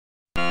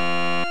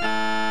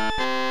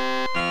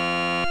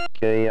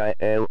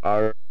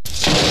KILR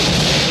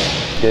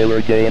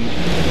KILR Games.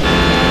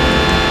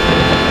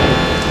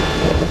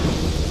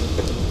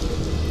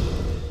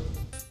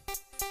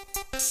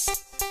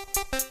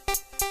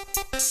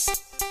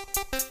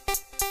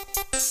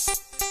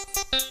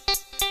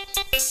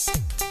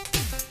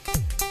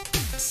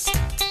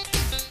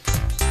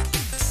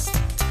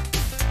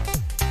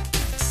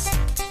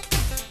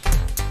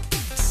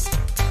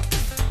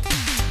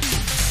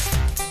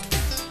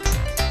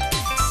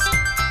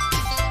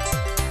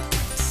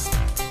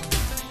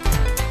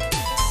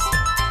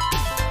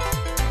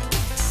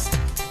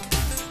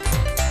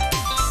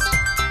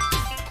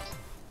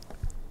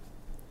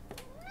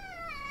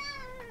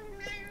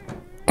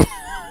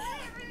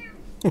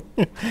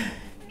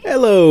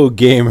 Hello,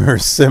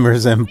 gamers,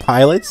 simmers, and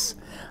pilots.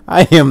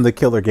 I am the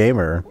Killer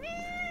Gamer,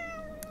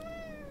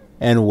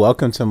 and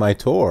welcome to my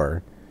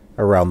tour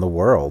around the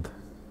world,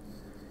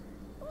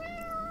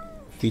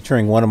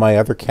 featuring one of my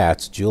other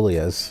cats,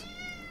 Julius.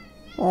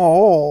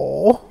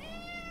 Oh,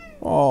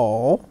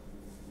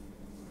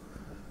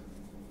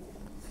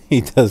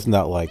 he does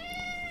not like.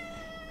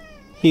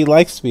 He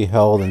likes to be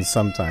held, and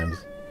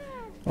sometimes.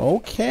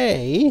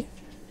 Okay.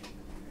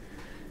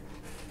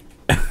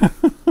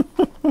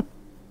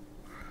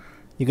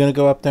 You gonna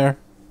go up there?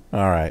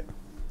 All right.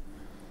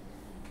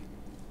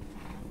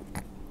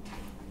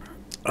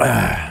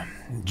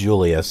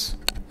 Julius.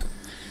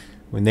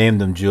 We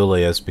named him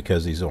Julius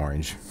because he's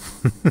orange.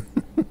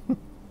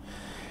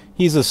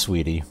 He's a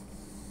sweetie.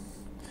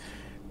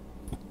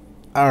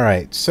 All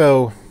right.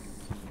 So,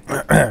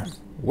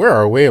 where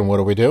are we and what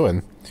are we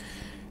doing?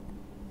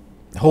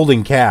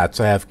 Holding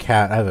cats. I have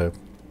cats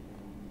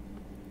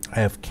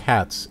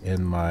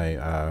in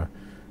my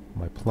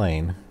my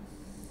plane.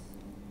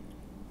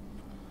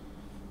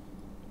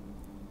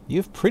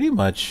 You've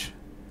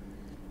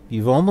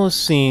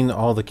almost seen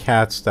all the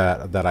cats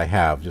that I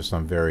have just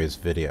on various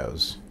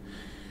videos.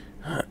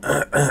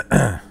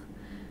 The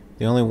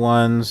only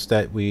ones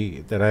that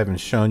I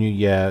haven't shown you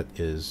yet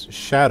is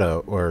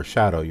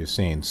Shadow you've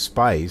seen,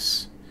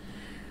 Spice,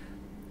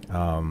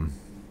 and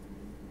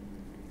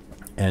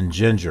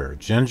Ginger.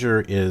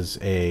 Ginger is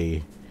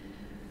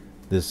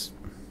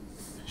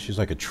she's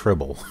like a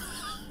tribble.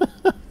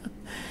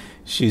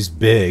 She's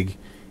big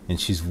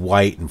and she's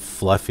white and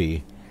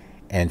fluffy.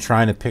 And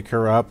trying to pick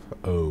her up,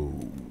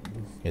 oh,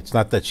 it's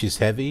not that she's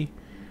heavy.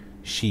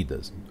 She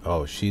doesn't.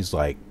 Oh, she's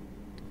like,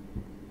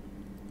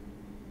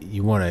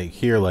 you want to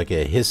hear like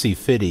a hissy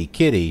fitty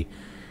kitty.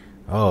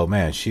 Oh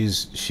man,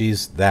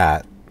 she's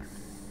that.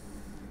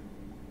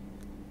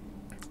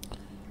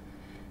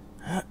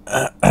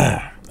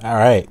 All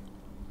right.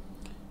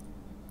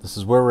 This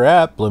is where we're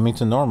at,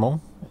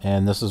 Bloomington-Normal,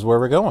 and this is where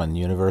we're going,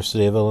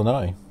 University of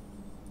Illinois.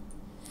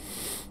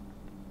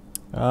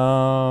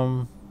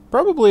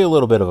 Probably a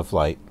little bit of a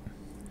flight,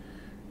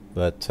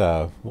 but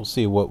we'll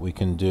see what we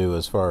can do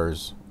as far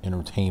as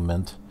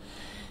entertainment.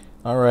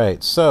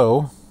 Alright,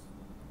 so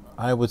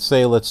I would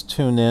say let's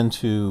tune in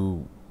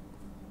to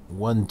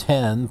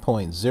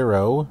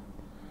 110.0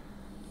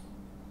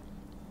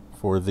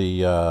 for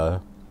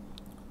the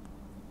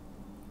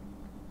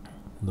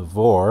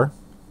VOR.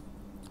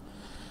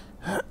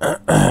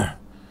 Why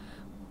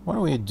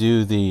don't we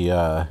do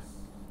the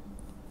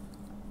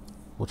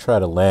we'll try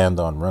to land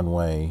on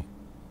runway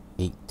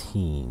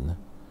 18.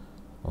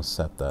 I'll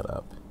set that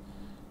up.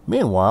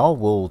 Meanwhile,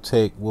 we'll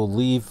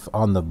leave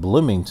on the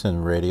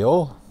Bloomington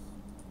radial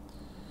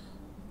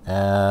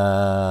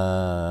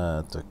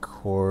at the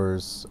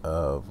course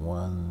of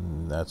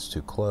that's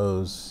too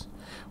close.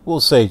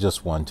 We'll say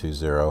just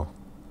 120.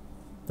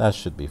 That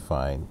should be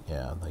fine.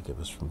 Yeah, that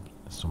gives us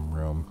some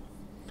room.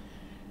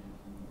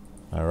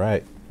 All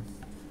right.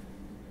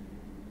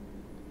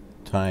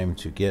 Time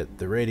to get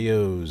the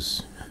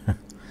radios.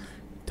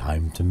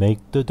 Time to make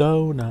the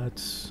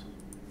donuts.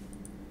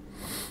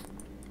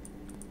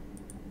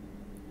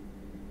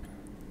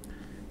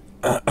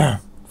 Uh,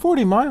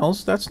 40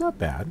 miles, that's not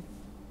bad.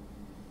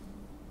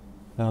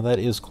 Now that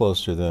is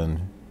closer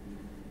than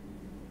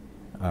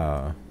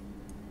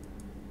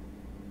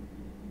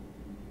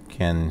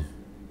Kankakee.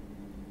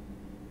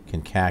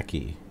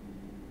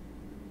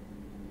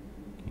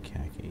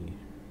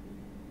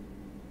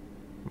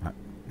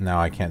 Now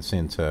I can't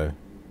seem to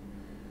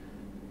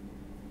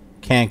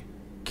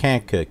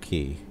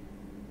Kankakee.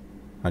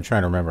 I'm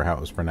trying to remember how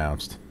it was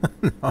pronounced.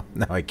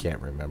 Now I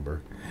can't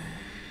remember.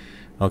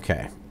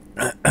 Okay.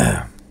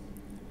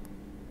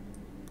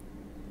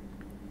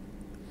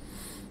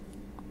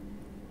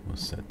 We'll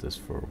set this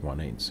for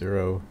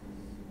 180.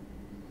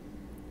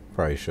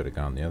 Probably should have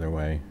gone the other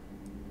way.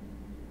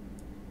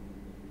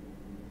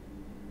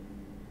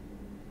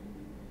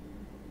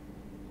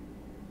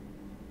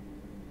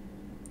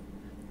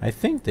 I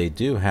think they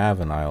do have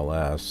an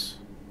ILS.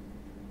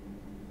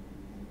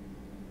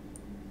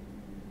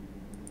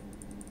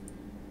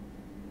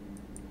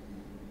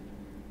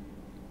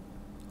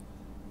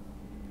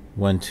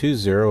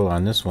 $120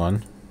 on this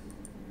one.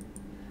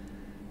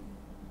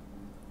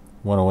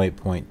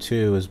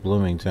 108.2 is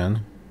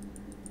Bloomington.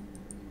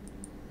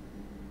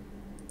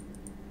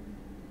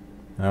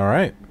 All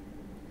right.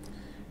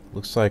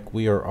 Looks like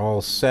we are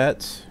all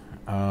set.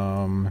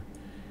 And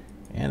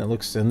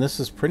this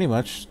is pretty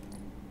much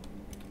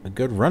a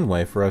good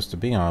runway for us to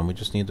be on. We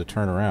just need to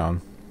turn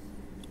around.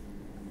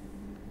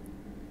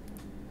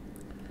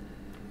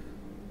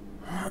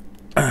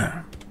 Go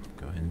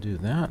ahead and do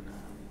that.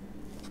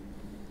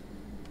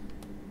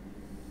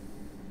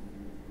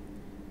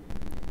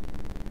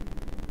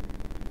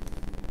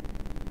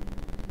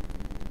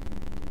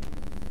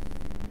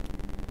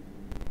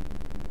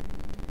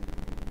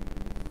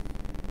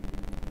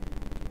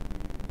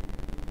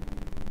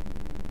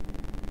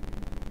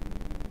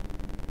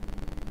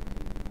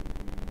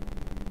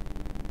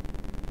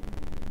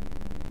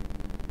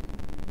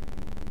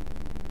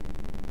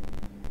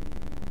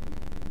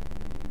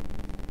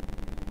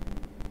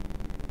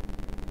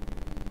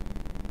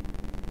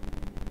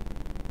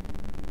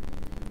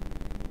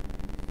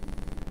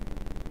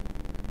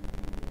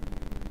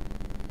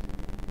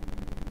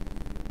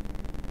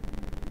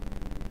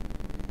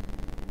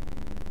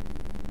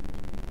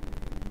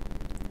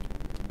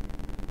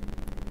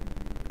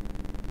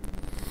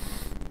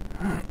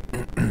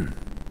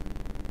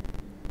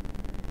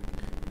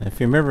 If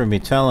you remember me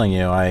telling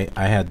you, I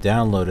had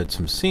downloaded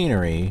some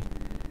scenery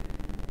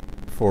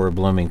for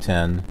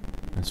Bloomington.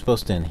 I'm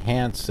supposed to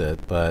enhance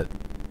it, but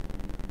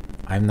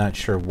I'm not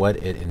sure what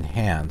it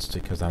enhanced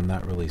because I'm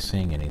not really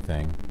seeing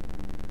anything.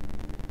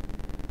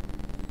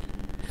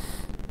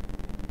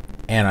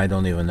 And I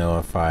don't even know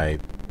if I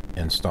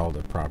installed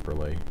it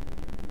properly.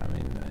 I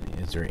mean,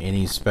 is there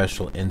any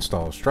special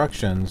install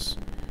instructions?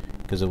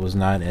 Because it was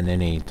not in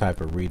any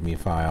type of README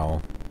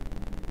file.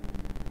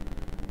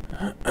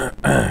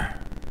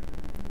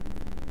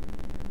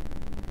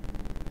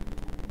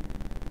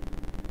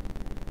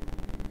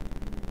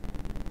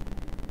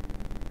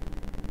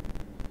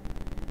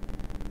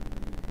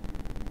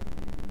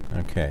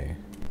 Okay,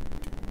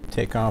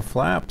 takeoff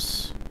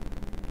flaps,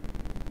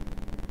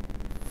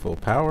 full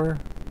power.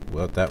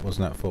 Well, that was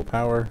not full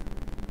power.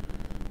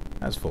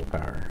 That's full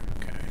power.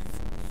 Okay.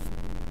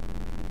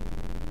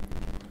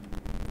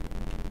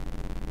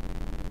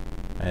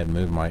 I had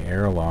moved my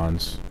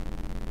ailerons.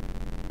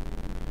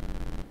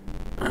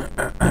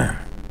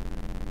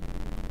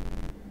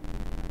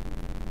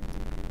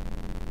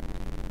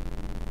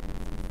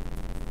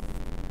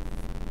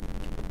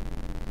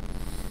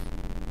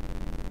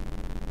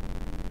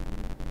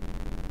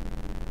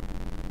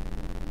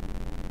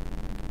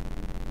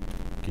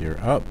 Gear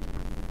up,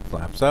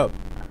 flaps up.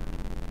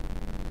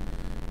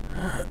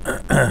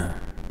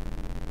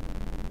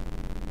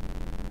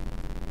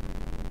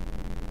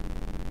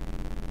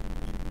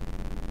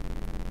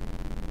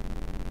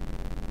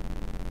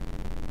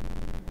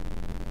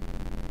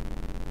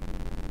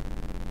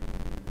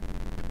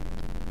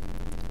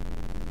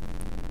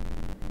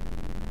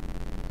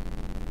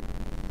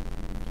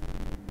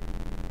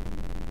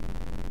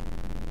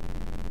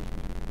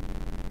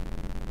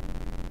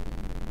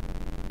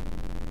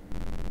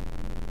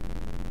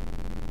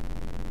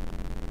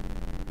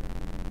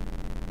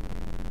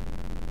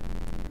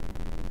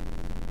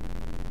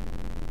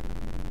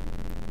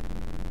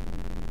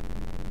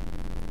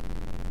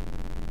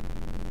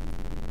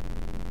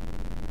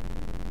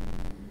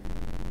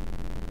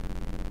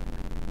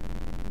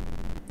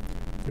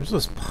 There's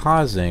this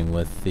pausing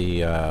with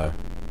the, I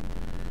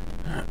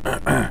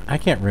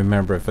can't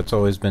remember if it's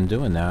always been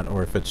doing that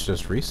or if it's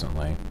just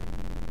recently.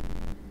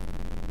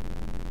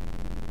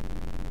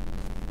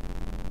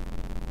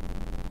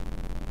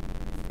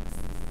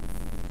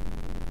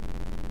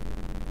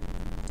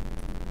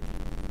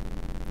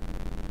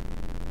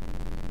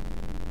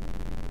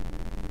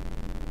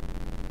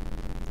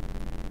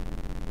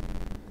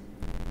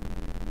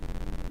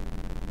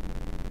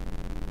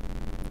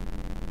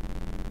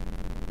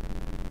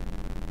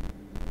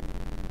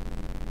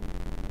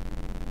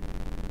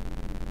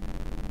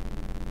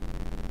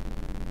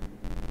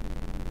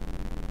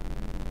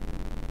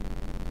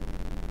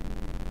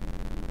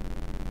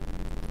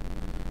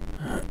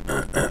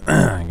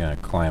 I'm gonna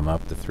climb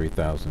up to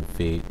 3,000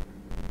 feet.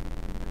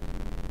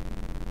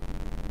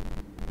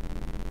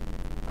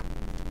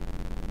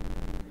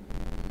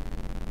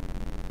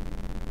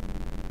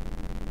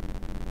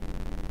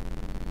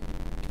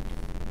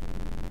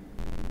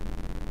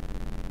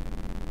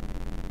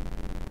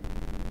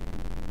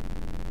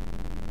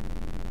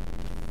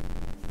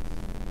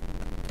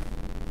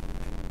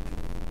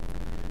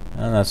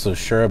 I'm not so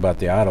sure about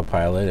the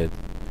autopilot. It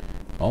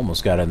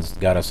almost got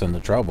us into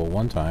trouble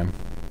one time.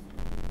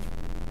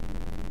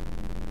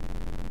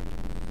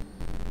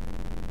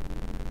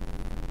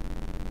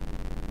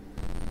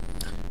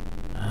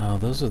 Oh,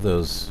 those are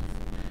those.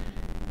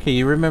 Okay,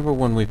 you remember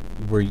when we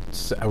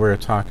were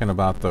talking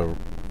about the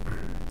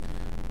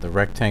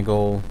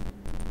rectangle?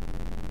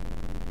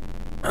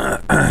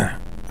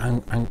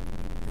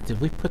 Did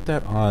we put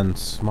that on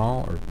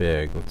small or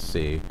big? Let's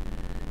see.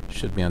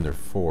 Should be under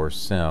 4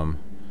 sim.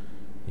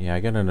 Yeah, I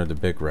got under the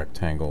big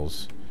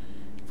rectangles.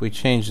 If we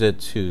changed it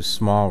to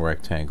small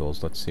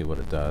rectangles, let's see what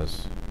it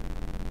does.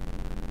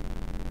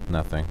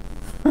 Nothing.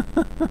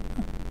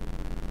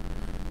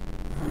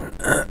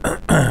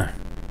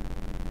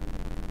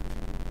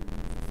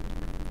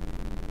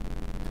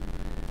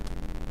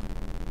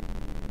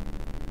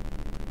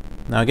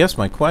 Now, I guess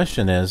my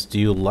question is, do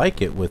you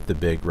like it with the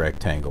big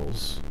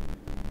rectangles?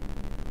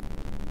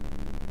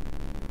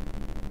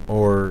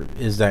 Or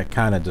is that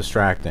kind of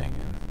distracting?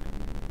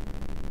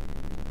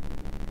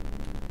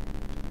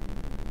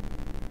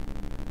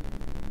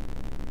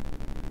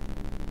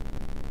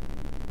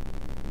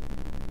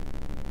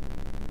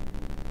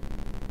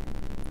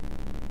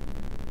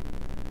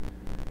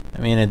 I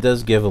mean, it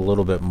does give a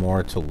little bit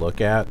more to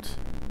look at.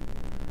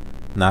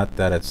 Not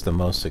that it's the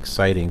most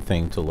exciting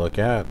thing to look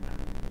at.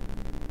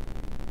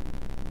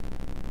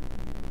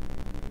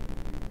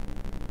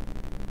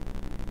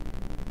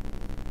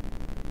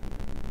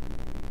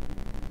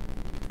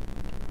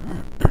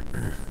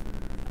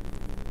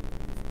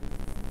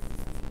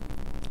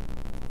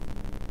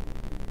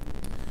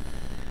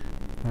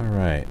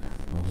 Alright,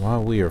 well,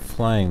 while we are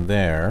flying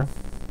there,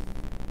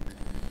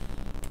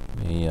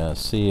 we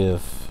see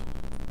if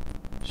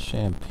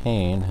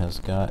Champaign has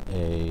got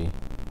a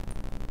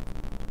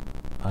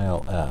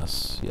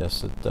ILS.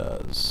 Yes, it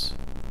does.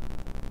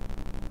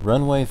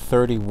 Runway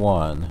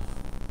 31.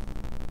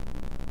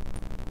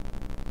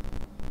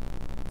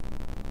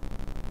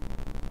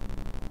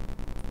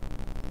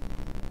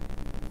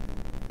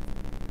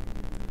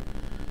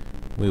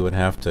 We would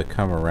have to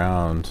come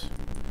around.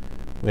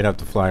 We'd have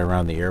to fly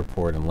around the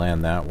airport and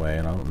land that way,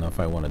 and I don't know if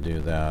I want to do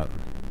that.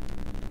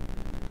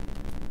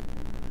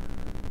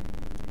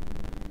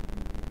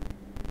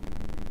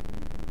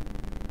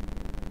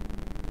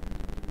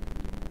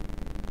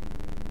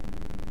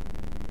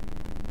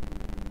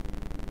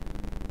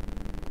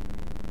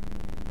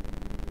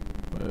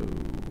 Whoa.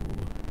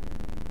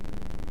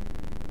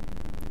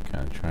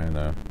 Kind of trying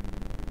to...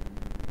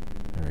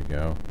 There we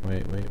go.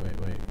 Wait.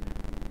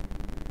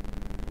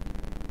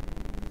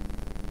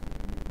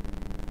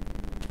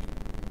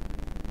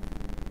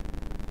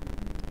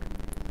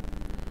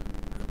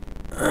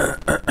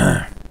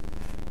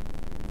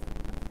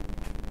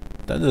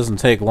 That doesn't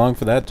take long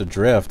for that to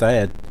drift. I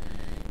had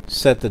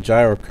set the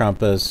gyro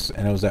compass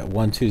and it was at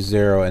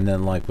 120, and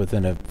then like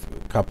within a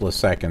couple of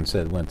seconds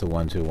it went to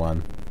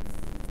 121.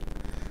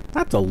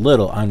 That's a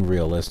little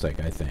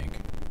unrealistic, I think.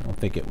 I don't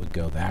think it would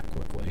go that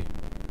quickly.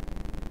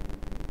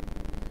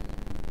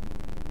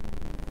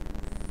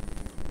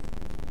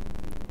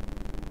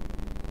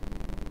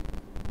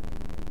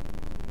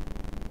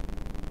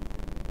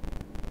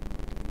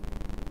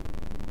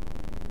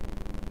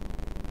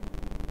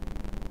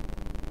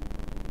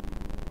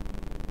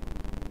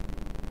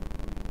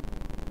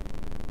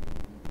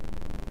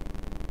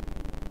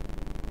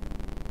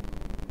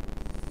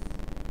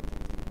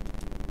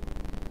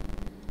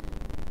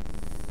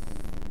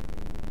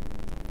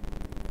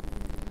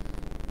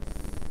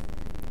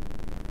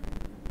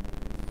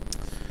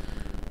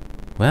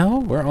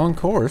 Well, we're on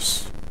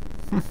course.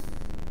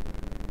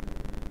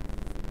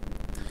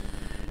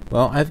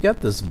 Well, I've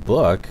got this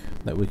book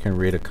that we can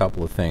read a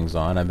couple of things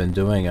on. I've been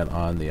doing it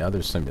on the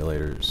other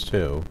simulators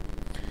too.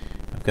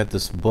 I've got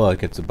this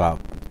book. It's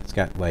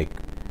got like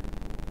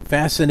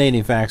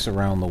fascinating facts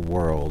around the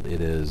world. It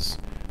is,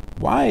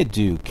 why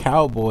do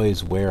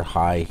cowboys wear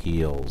high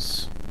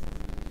heels?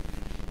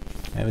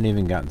 I haven't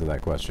even gotten to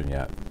that question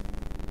yet.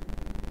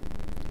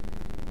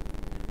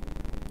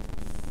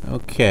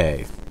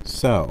 Okay,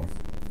 so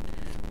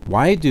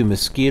why do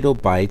mosquito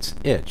bites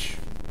itch?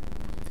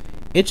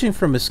 Itching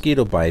from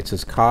mosquito bites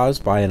is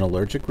caused by an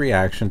allergic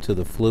reaction to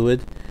the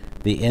fluid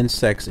the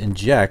insects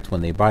inject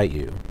when they bite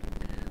you.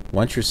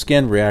 Once your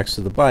skin reacts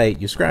to the bite,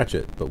 you scratch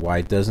it. But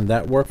why doesn't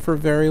that work for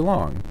very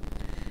long?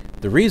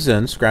 The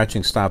reason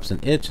scratching stops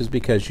an itch is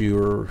because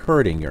you're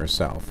hurting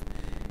yourself.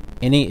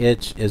 Any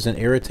itch is an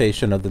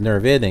irritation of the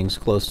nerve endings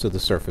close to the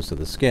surface of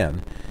the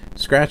skin.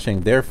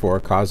 Scratching, therefore,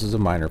 causes a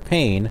minor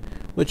pain,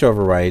 which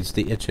overrides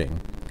the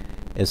itching.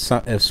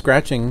 If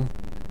scratching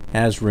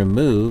has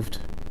removed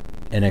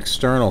an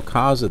external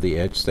cause of the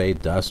itch, say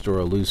dust or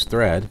a loose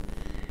thread,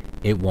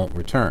 it won't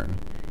return.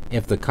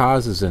 If the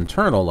cause is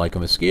internal, like a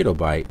mosquito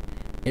bite,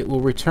 it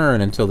will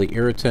return until the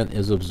irritant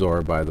is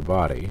absorbed by the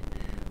body.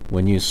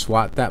 When you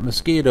swat that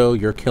mosquito,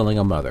 you're killing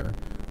a mother.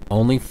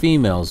 Only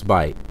females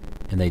bite,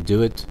 and they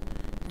do it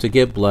to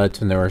give blood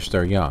to nourish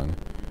their young.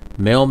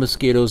 Male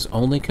mosquitoes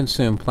only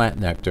consume plant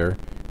nectar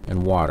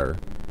and water.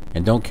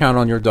 And don't count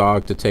on your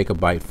dog to take a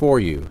bite for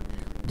you.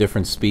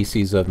 Different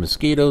species of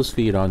mosquitoes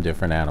feed on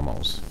different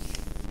animals.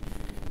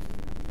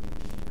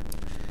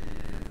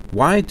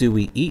 Why do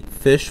we eat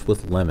fish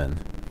with lemon?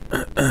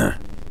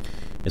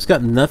 It's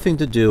got nothing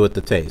to do with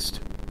the taste.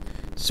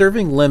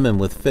 Serving lemon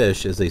with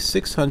fish is a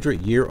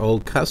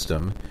 600-year-old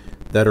custom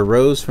that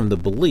arose from the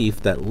belief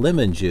that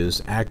lemon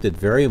juice acted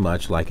very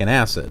much like an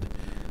acid.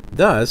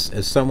 Thus,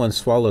 if someone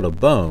swallowed a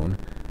bone,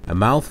 a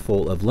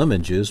mouthful of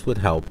lemon juice would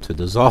help to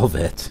dissolve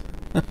it.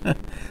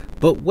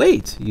 But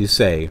wait, you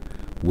say,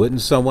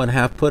 wouldn't someone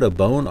have put a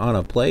bone on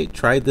a plate,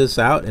 tried this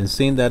out, and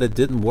seen that it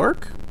didn't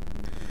work?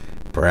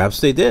 Perhaps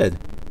they did,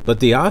 but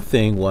the odd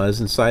thing was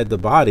inside the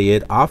body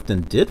it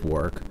often did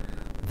work,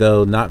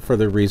 though not for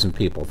the reason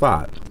people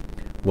thought.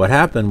 What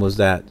happened was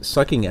that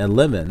sucking a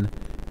lemon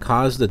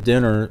caused the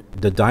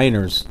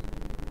diner's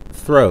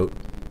throat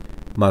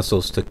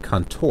muscles to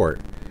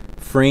contort,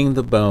 freeing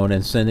the bone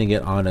and sending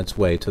it on its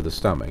way to the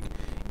stomach.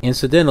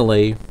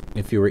 Incidentally,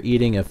 if you were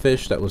eating a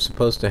fish that was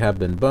supposed to have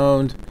been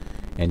boned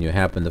and you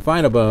happened to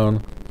find a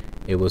bone,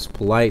 it was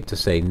polite to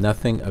say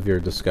nothing of your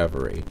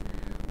discovery.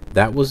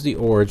 That was the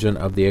origin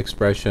of the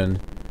expression,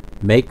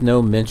 make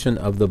no mention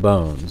of the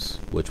bones,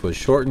 which was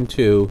shortened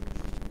to,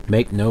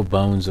 make no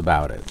bones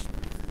about it.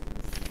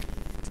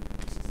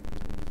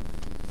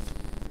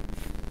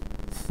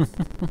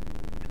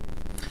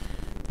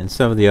 And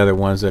some of the other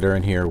ones that are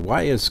in here,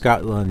 why is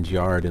Scotland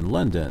Yard in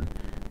London?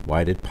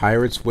 Why did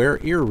pirates wear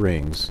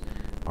earrings?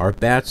 Are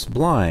bats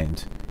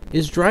blind?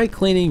 Is dry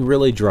cleaning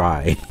really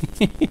dry?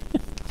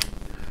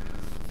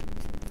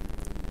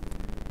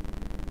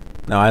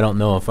 Now, I don't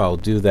know if I'll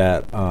do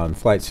that on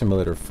Flight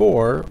Simulator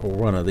 4 or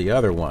one of the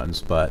other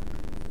ones, but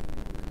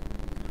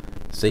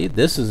see,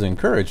 this is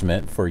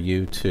encouragement for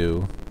you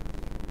to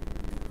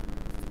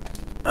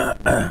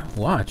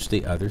watch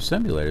the other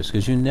simulators,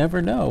 because you never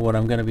know what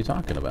I'm going to be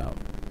talking about.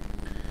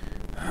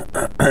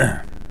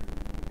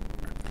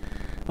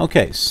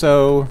 Okay,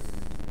 so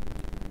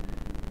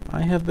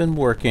I have been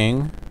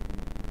working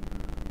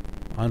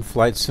on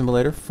Flight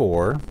Simulator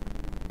 4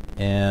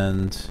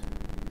 and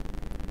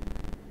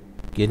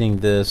getting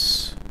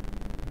this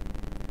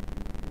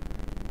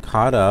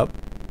caught up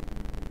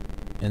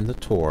in the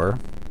tour.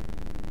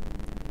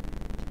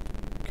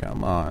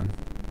 Come on,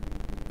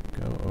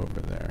 go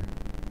over there.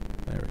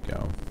 There we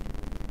go.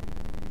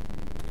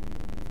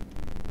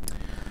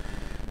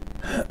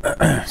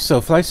 So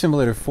Flight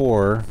Simulator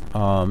 4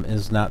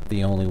 is not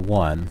the only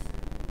one.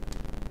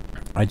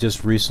 I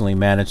just recently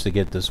managed to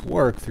get this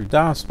work through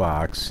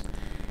DOSBox,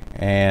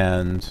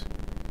 and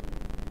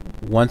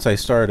once I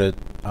started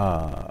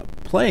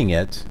playing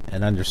it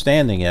and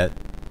understanding it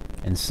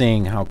and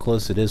seeing how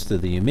close it is to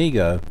the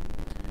Amiga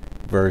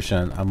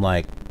version, I'm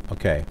like,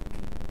 okay,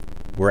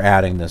 we're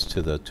adding this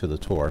to the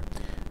tour,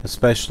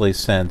 especially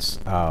since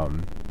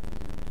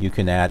you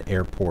can add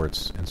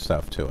airports and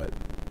stuff to it.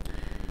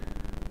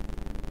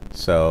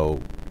 So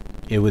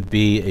it would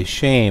be a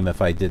shame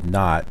if I did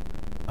not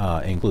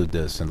include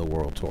this in the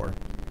World Tour.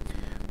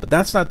 But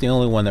that's not the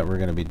only one that we're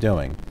going to be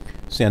doing.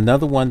 See,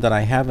 another one that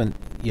I haven't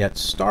yet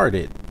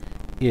started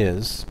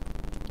is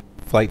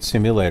Flight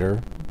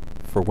Simulator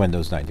for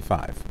Windows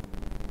 95.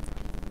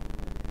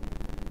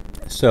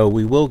 So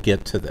we will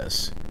get to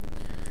this.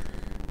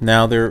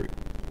 Now, there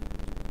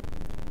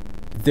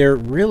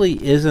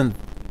really isn't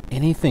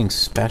anything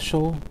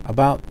special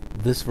about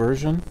this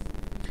version.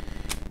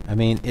 I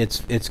mean,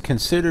 it's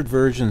considered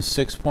version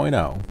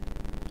 6.0,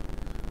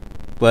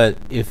 but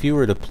if you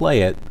were to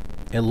play it,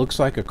 it looks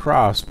like a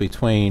cross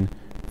between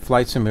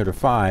Flight Simulator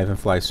 5 and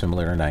Flight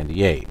Simulator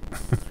 98.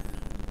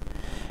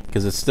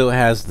 Because it still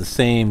has the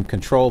same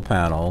control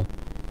panel.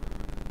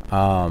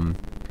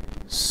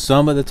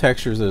 Some of the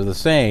textures are the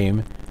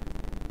same.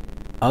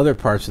 Other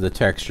parts of the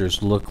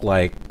textures look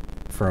like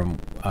from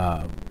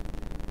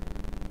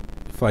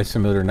Flight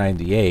Simulator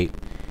 98,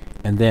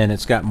 and then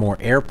it's got more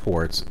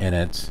airports in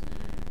it.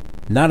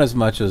 Not as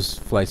much as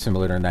Flight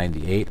Simulator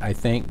 98, I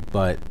think,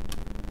 but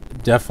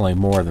definitely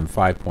more than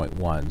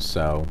 5.1,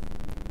 so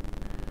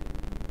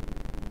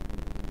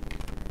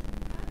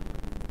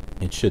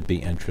it should be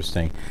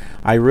interesting.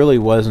 I really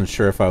wasn't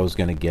sure if I was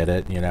going to get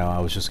it. You know, I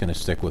was just going to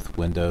stick with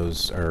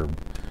Windows or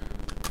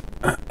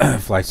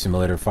Flight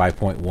Simulator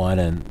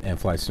 5.1 and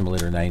Flight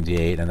Simulator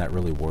 98 and not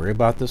really worry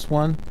about this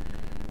one.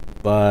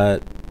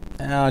 But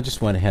I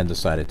just went ahead and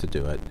decided to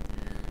do it.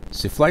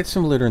 See, Flight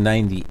Simulator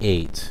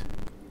 98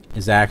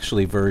 is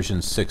actually version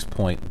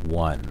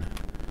 6.1.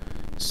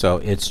 So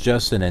it's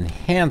just an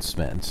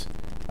enhancement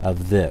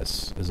of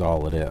this, is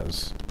all it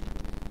is.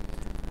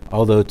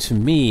 Although to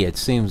me it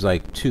seems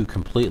like two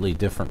completely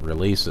different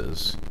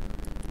releases.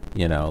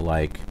 You know,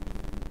 like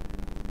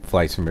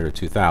Flight Simulator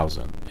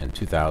 2000 and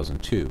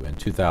 2002 and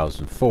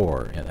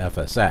 2004 and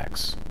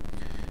FSX.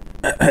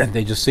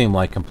 They just seem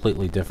like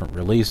completely different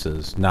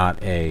releases,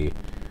 not a,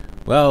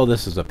 well,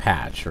 this is a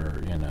patch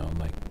or, you know,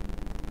 like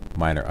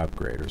minor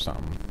upgrade or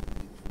something.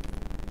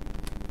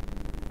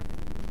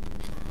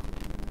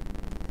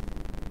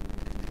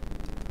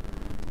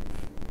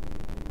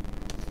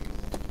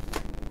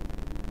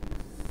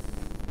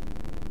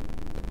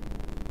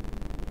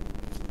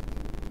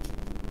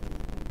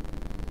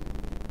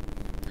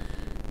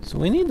 So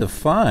we need to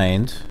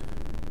find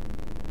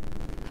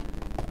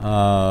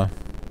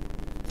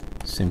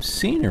some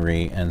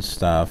scenery and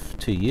stuff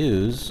to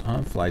use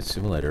on Flight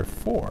Simulator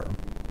 4.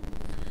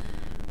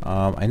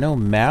 I know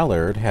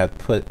Mallard had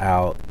put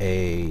out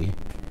a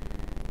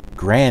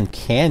Grand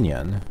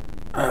Canyon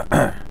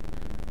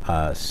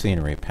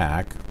scenery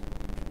pack.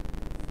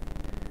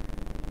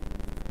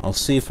 I'll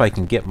see if I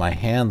can get my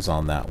hands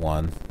on that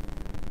one.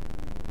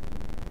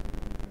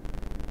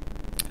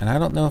 And I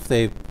don't know if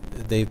they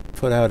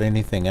put out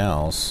anything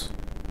else.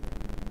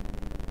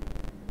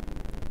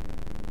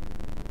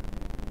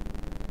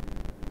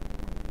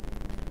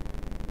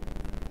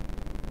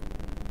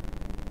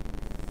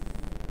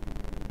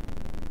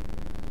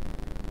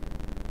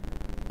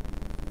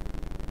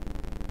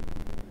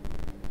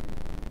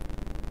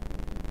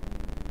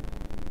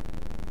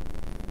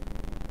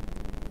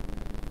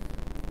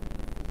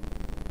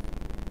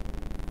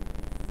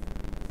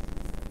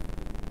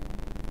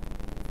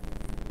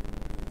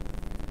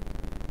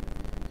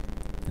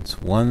 It's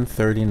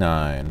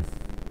 1:39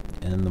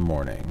 in the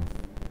morning.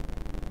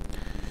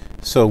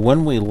 So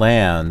when we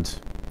land,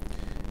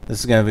 this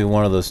is going to be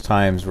one of those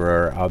times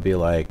where I'll be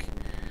like,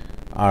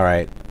 all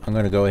right, I'm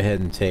going to go ahead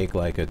and take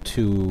like a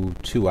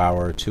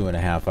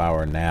 2.5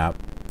 hour nap.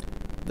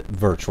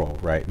 Virtual,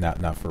 right?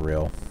 Not for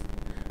real.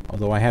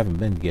 Although I haven't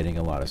been getting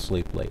a lot of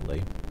sleep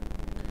lately.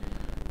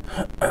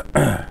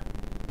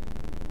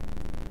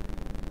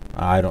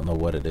 I don't know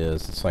what it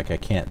is. It's like I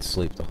can't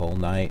sleep the whole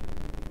night.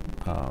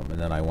 And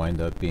then I wind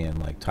up being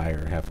like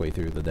tired halfway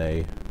through the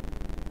day.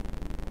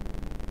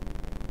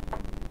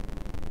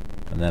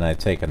 And then I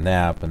take a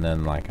nap, and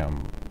then like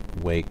I'm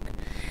awake.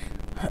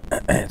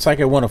 It's like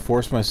I want to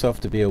force myself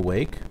to be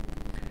awake.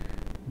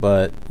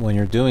 But when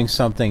you're doing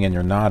something and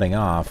you're nodding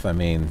off, I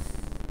mean,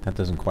 that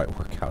doesn't quite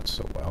work out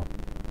so well.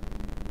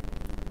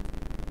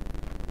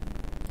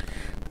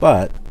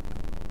 But,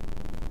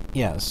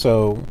 yeah,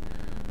 so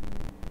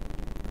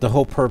the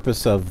whole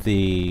purpose of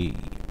the,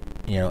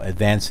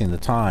 advancing the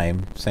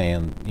time,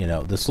 saying,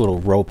 this little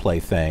role play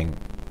thing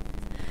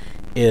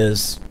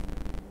is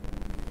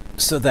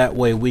so that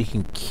way we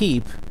can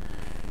keep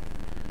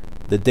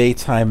the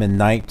daytime and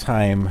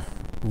nighttime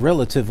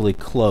relatively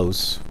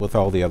close with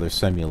all the other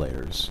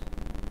simulators.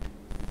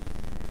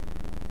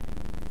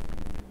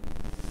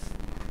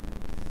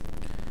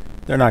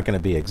 They're not going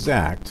to be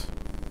exact,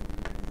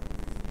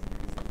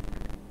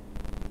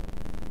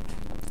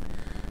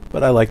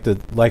 but I like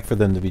for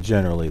them to be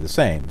generally the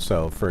same.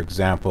 So, for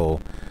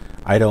example,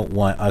 I don't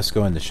want us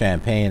going to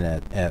Champaign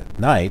at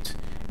night,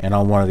 and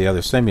on one of the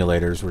other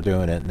simulators we're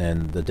doing it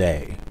in the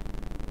day.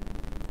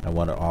 I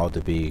want it all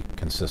to be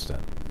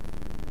consistent.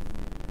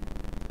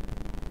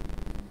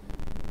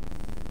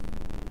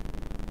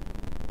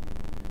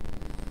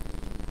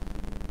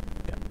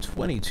 Got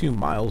 22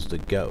 miles to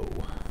go.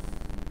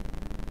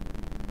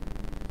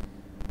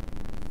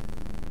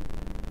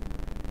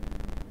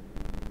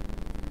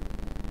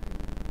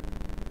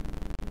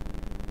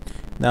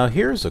 Now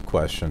here's a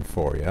question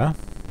for you.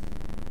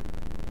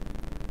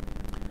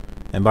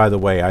 And by the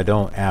way, I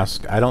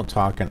don't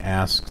talk and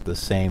ask the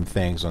same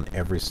things on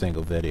every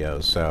single video.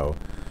 So,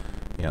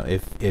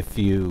 if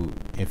you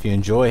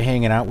enjoy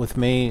hanging out with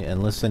me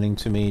and listening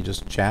to me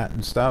just chat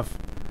and stuff,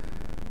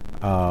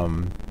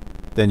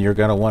 then you're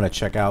gonna want to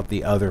check out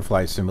the other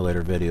flight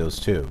simulator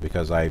videos too,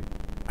 because I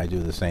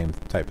do the same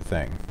type of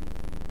thing.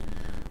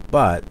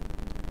 But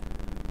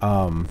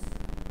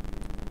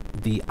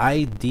the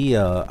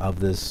idea of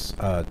this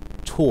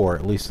tour,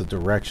 at least the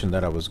direction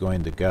that I was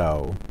going to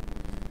go,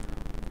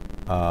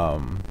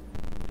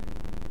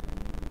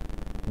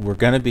 we're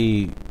going to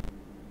be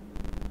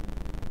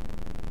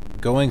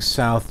going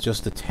south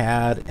just a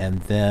tad, and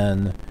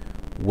then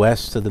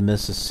west to the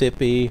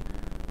Mississippi,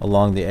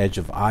 along the edge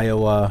of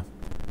Iowa,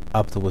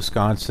 up to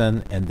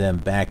Wisconsin, and then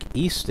back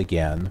east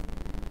again,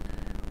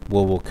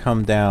 where we'll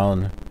come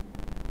down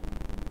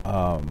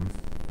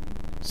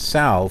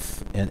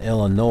south in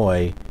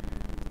Illinois,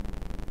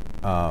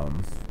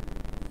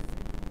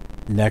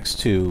 next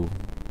to,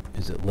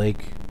 is that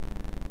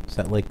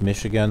Lake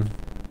Michigan?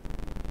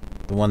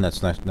 The one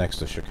that's next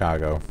to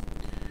Chicago.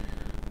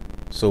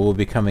 So we'll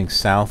be coming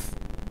south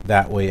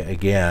that way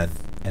again,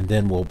 and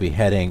then we'll be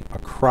heading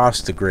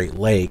across the Great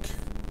Lake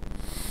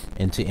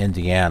into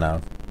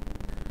Indiana.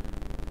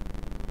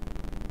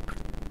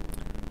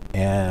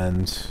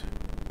 And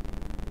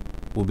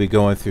we'll be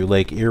going through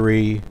Lake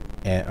Erie,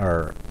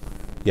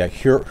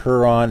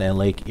 Huron and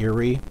Lake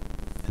Erie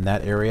in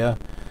that area.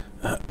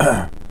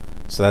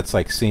 So that's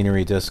like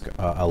scenery disc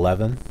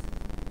 11.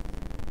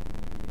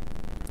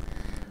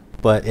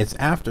 But it's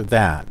after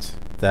that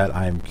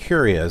I'm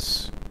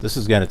curious. This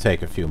is going to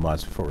take a few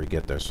months before we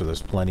get there, so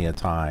there's plenty of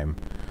time.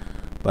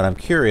 But I'm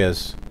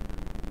curious,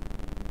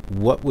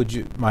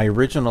 my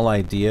original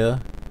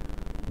idea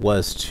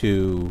was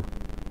to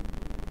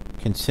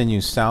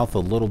continue south a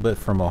little bit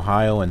from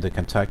Ohio into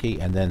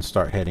Kentucky and then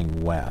start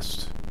heading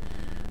west.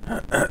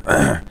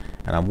 And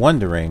I'm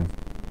wondering,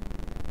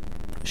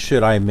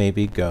 should I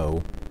maybe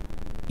go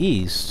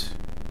east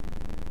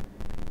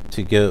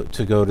to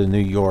go to New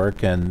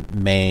York and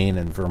Maine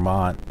and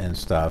Vermont and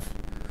stuff,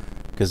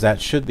 because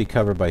that should be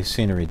covered by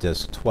Scenery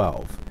Disc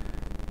 12.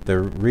 The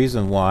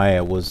reason why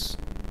I was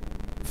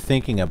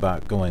thinking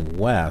about going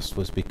west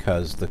was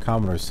because the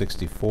Commodore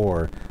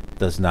 64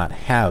 does not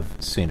have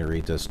Scenery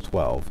Disc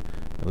 12.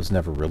 It was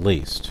never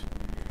released.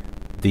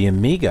 The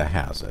Amiga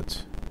has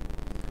it.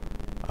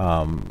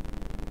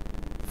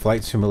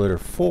 Flight Simulator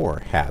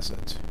 4 has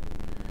it.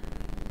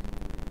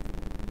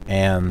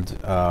 And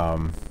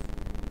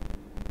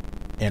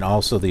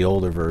also the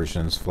older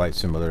versions, Flight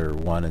Simulator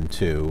 1 and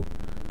 2,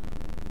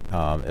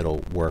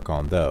 it'll work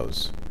on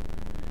those.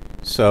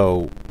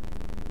 So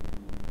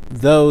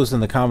those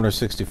and the Commodore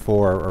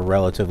 64 are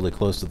relatively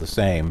close to the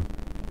same.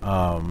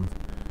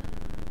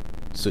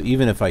 So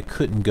even if I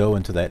couldn't go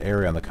into that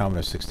area on the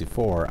Commodore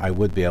 64, I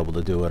would be able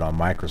to do it on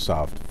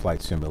Microsoft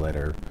Flight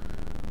Simulator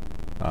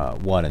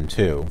 1 and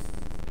 2.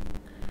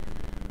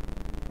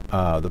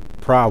 The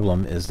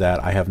problem is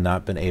that I have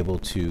not been able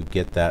to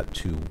get that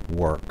to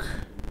work.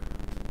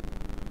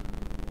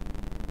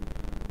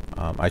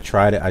 I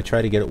try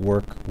to get it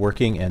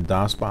working in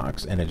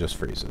DOSBox, and it just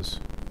freezes.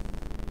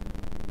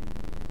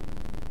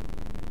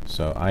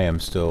 So I am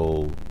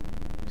still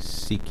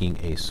seeking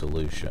a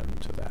solution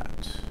to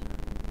that.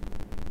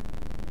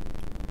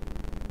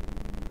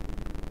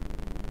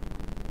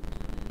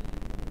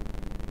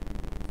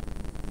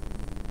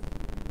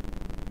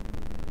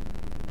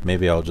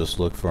 Maybe I'll just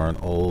look for an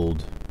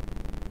old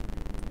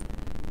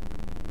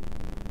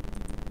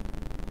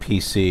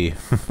PC,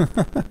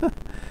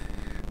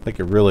 like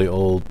a really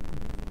old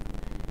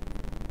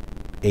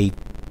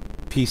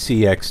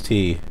PC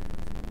XT.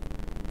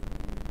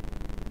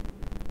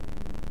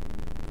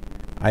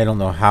 I don't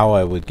know how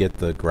I would get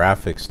the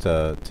graphics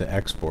to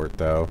export,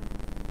 though.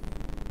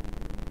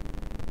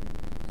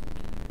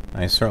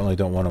 I certainly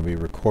don't want to be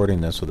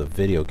recording this with a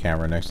video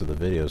camera next to the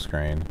video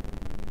screen.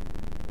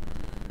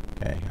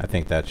 Okay, I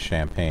think that's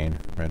Champagne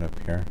right up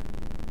here.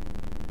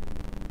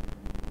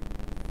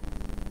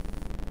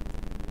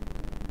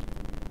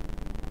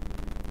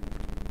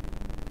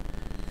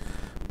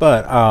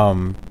 But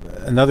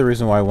another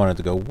reason why I wanted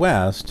to go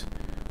west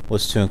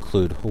was to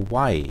include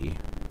Hawaii,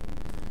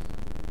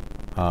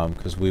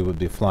 because we would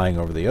be flying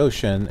over the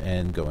ocean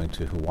and going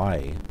to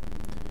Hawaii.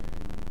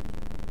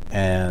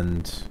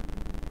 And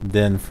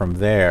then from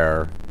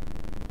there,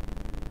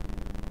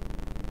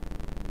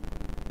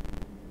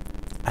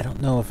 I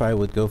don't know if I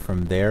would go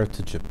from there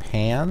to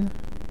Japan.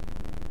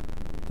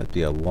 That'd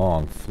be a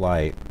long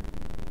flight.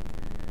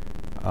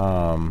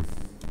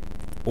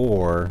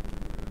 Or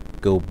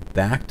go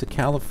back to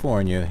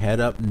California, head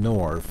up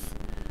north,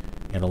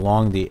 and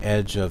along the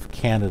edge of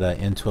Canada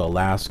into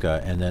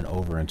Alaska, and then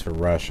over into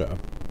Russia,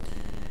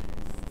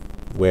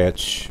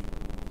 which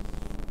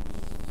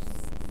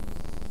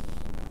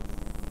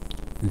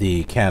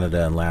the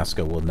Canada and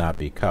Alaska will not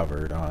be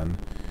covered on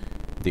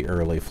the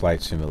early flight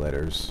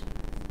simulators.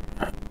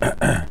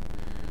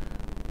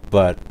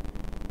 But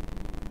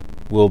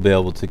we'll be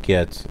able to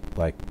get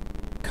like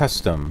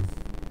custom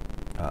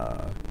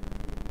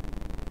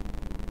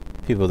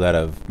people that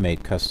have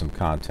made custom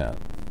content.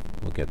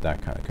 We'll get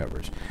that kind of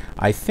coverage.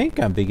 I think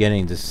I'm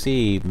beginning to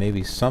see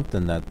maybe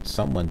something that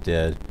someone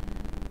did.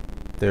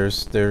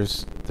 There's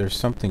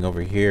something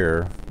over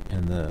here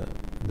in the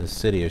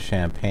city of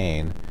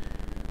Champaign.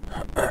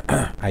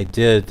 I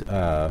did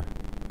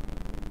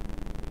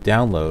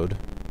download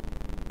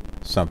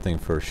something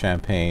for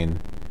Champaign,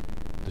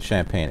 the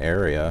Champaign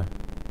area,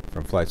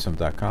 from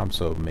flightsim.com,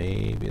 so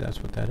maybe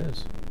that's what that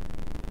is.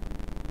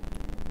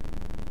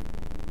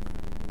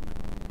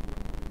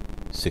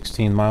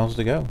 16 miles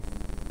to go.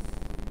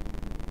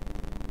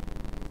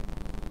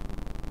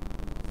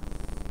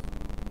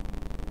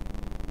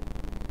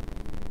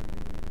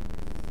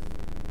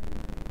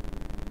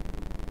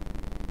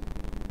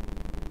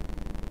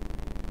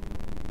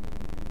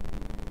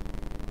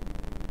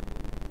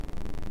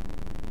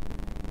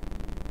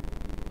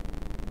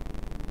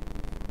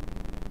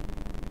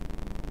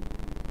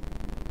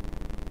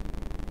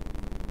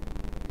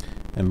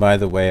 And by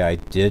the way, I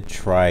did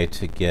try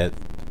to get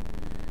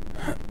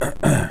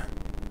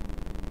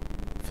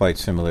Flight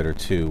Simulator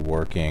 2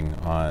 working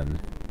on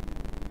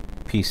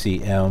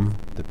PCM,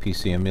 the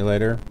PC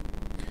emulator.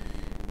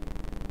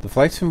 The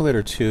Flight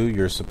Simulator 2,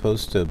 you're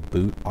supposed to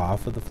boot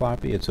off of the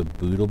floppy. It's a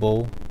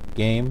bootable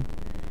game.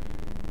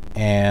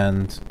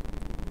 And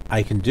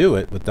I can do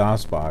it with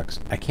DOSBox.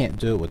 I can't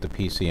do it with the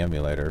PC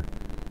emulator.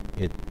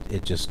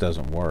 It just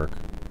doesn't work.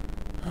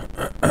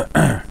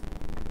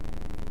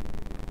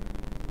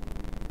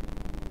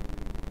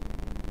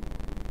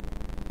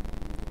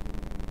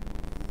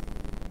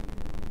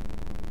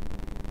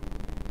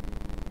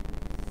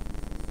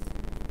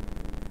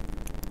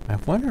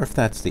 I wonder if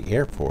that's the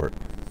airport.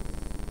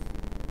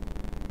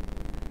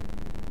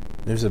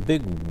 There's a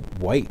big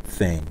white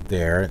thing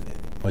there,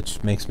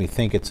 which makes me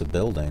think it's a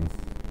building.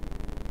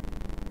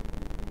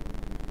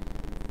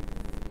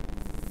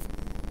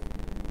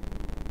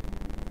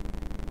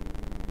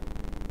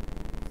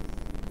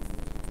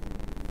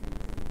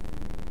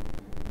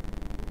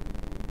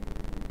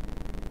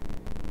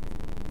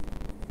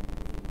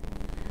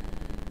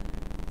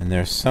 And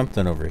there's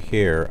something over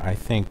here. I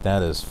think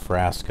that is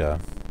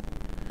Frasca.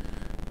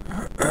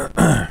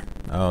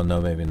 Oh,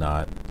 no, maybe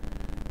not.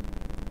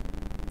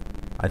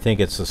 I think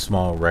it's the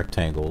small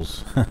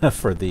rectangles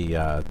for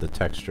the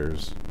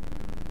textures.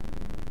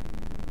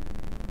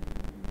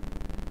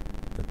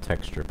 The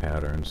texture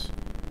patterns.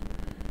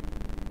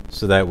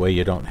 So that way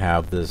you don't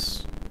have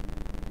this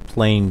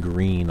plain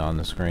green on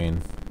the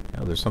screen.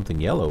 Oh, there's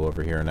something yellow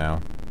over here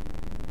now.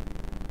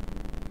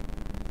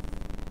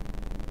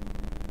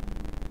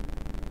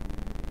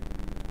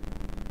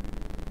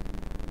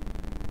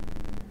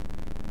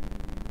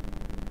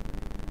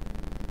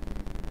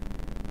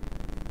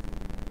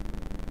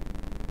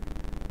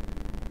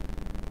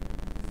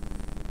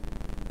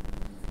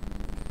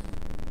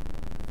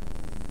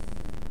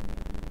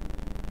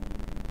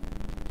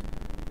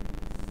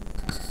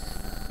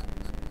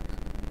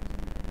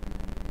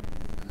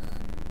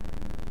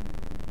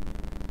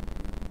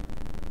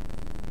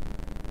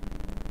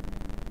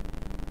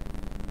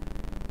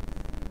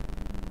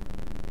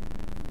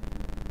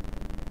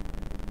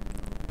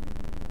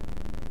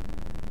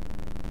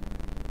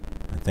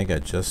 think I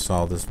just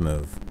saw this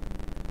move.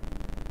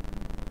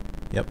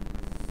 Yep.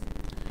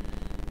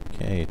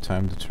 Okay,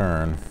 time to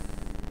turn.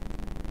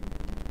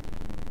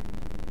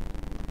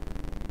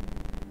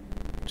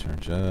 Turn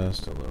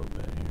just a little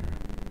bit here.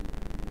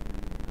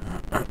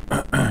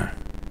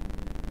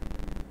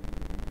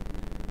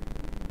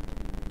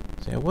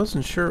 See, I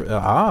wasn't sure.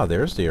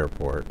 There's the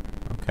airport.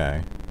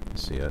 Okay, I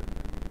see it.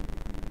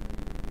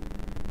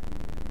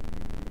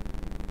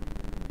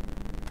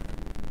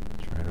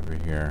 It's right over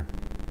here.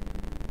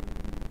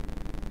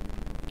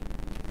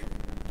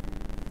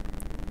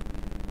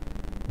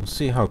 We'll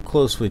see how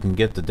close we can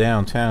get to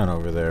downtown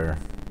over there.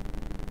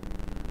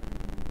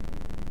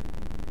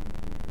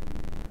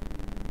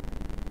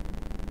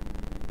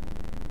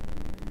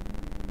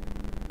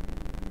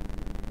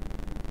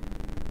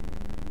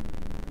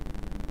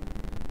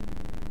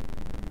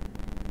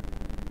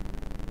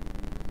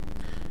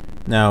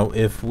 Now,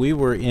 if we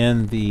were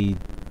in the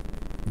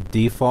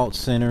default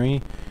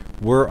scenery,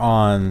 we're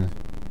on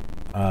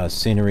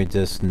scenery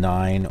disk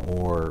 9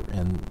 or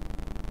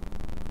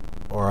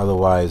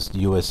otherwise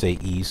USA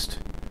East.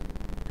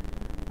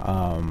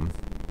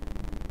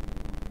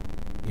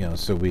 You know,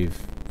 so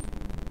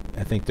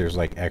I think there's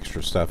like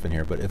extra stuff in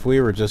here, but if we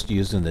were just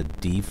using the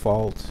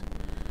default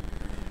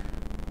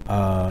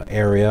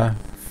area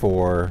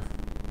for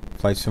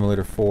Flight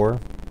Simulator 4,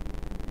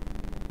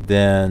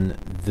 then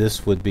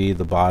this would be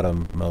the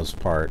bottommost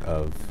part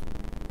of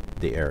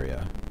the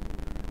area.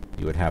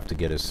 You would have to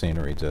get a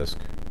scenery disk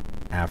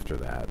after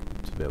that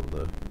to be able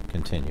to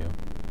continue.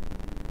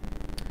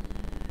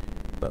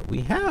 But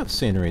we have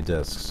scenery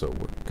disks, so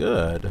we're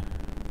good.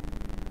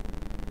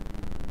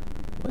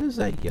 What is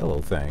that yellow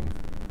thing?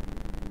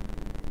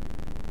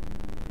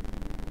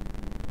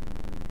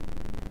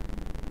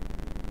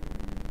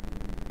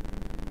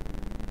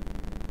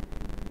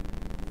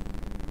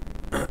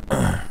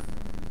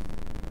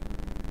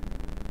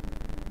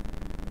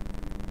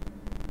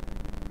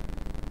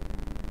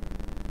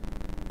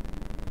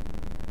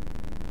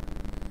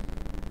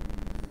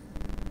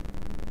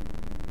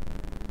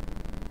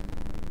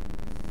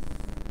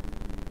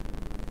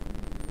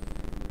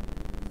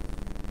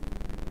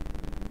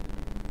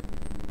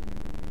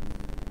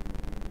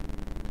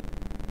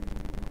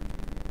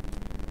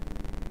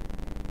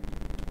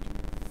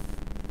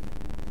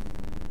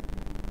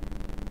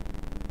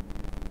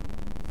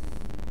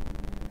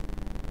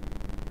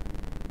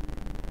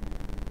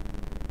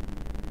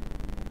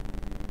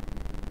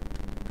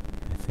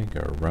 I think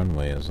our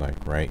runway is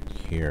like right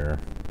here.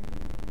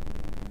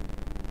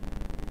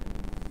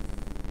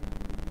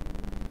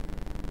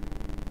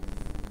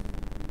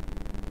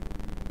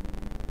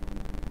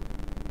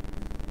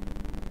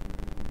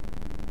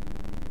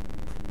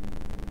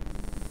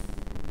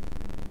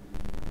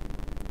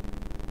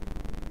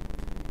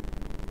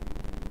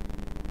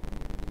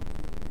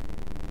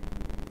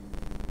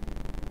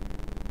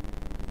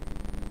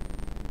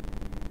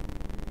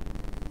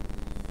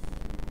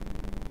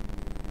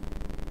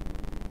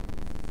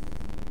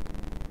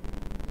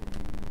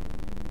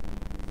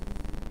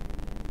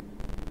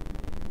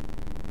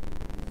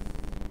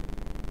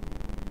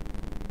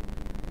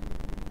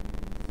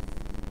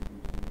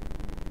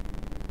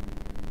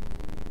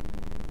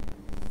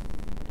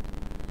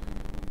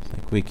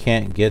 We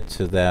can't get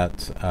to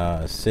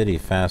that city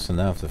fast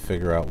enough to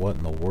figure out what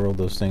in the world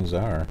those things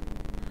are.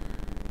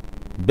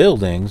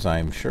 Buildings,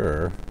 I'm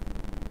sure.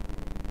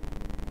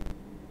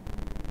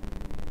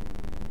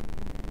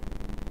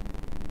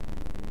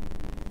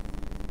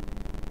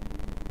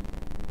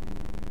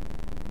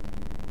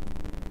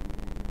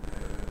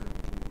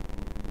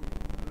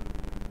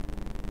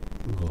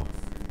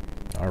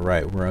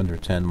 Alright, we're under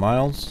 10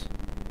 miles.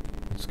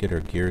 Let's get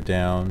our gear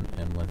down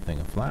and one thing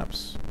of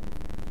flaps.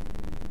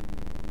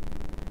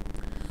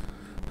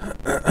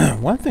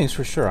 One thing's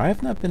for sure, I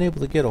have not been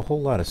able to get a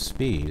whole lot of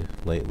speed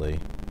lately.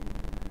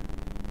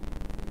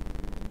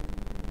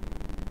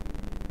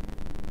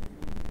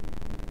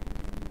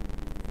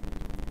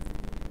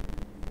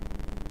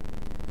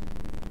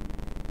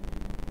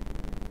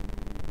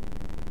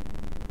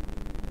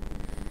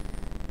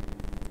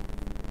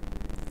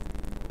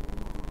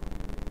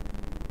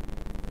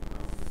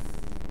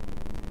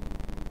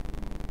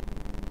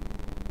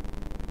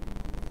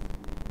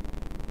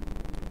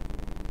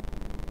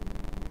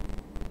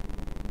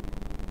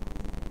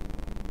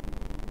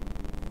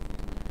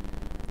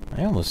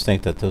 I almost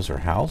think that those are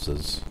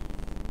houses.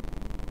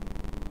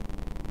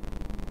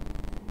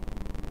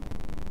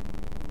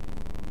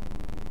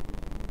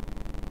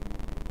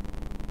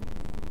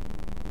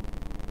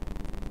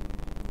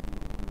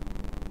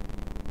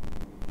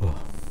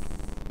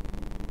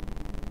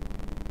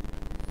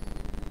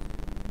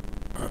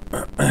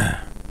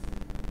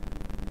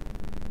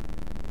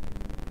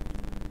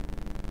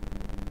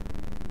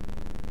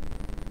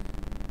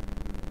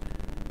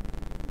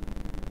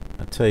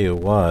 I'll tell you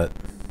what.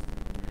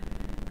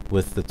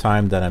 With the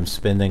time that I'm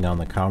spending on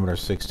the Commodore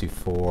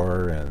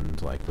 64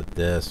 and like with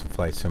this and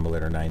Flight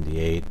Simulator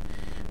 98,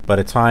 by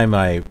the time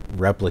I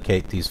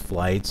replicate these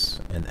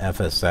flights in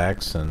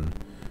FSX and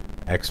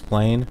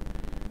X-Plane,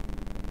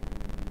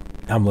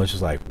 I'm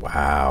just like,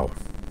 wow.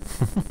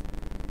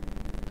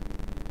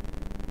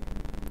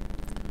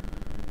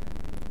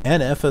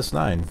 And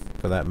FS9,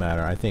 for that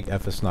matter. I think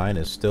FS9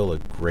 is still a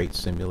great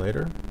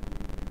simulator.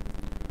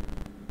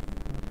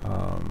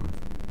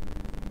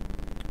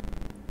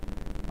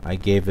 I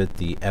gave it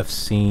the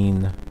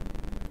F-Scene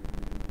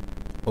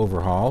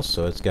overhaul,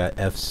 so it's got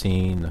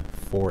F-Scene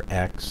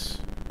 4X.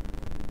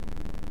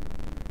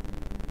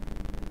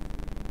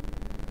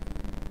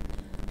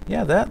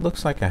 Yeah, that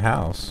looks like a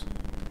house.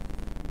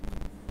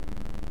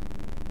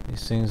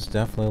 These things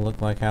definitely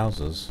look like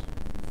houses.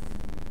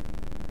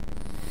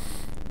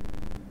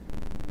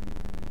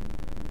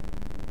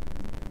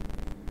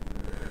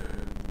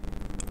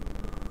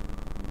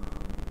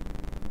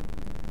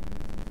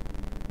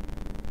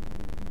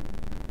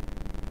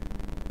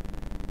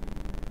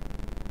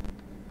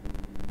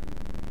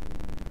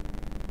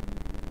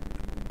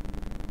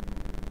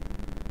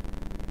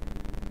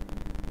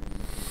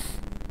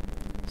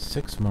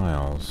 Six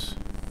miles.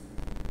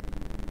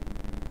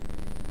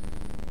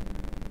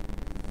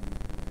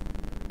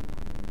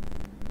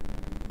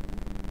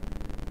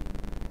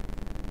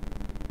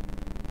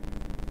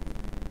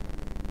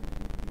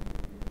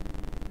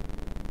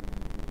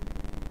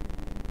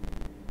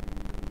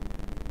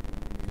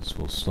 Guess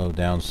we'll slow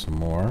down some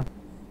more.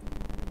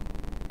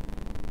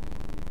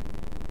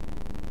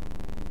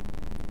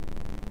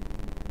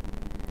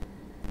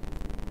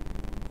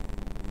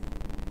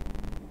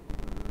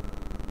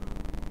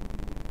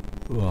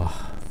 Ugh.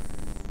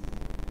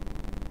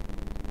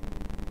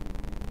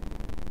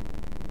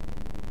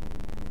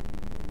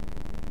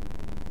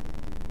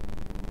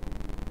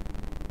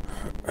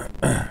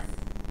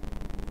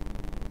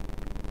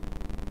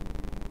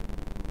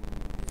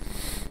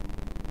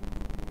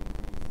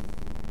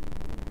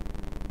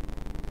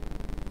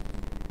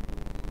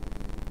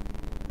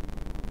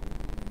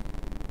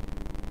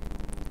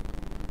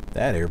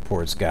 That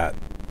airport's got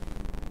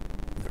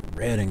the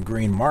red and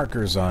green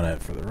markers on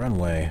it for the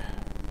runway.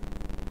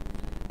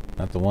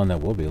 Not the one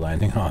that we'll be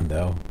landing on,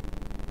 though.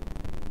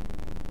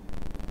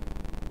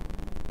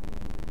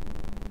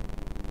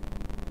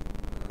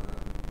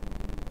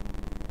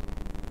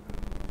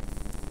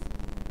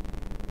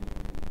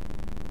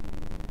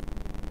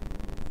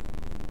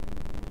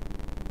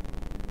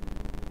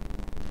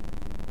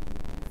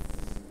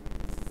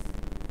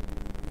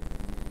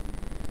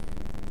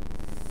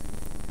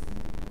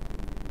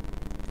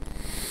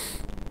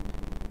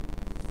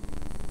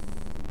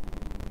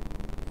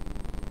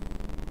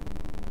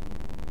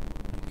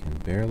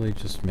 Barely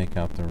just make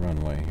out the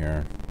runway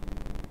here.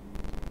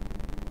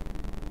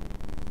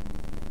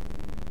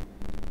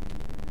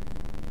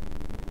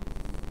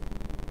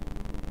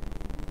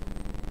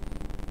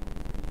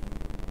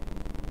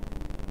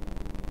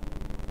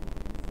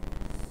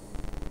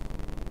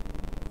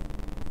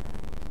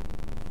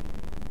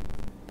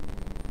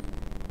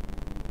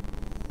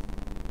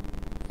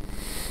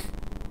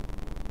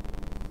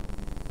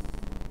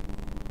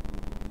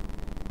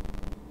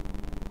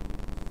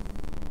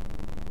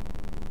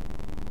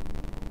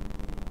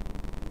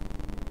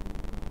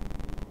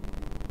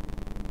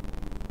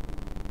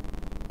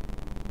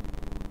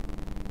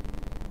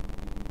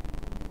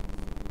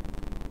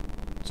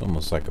 It's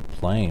almost like a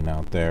plane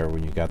out there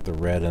when you got the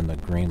red and the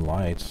green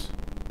lights.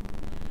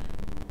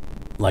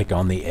 Like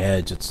on the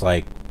edge, it's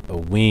like a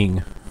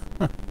wing.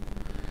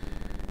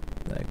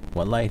 Like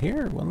one light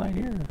here, one light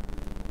here.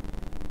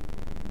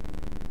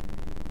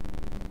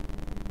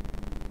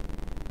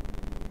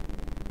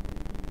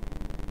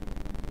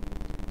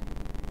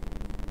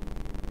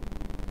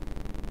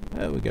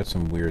 We got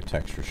some weird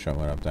texture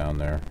showing up down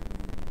there.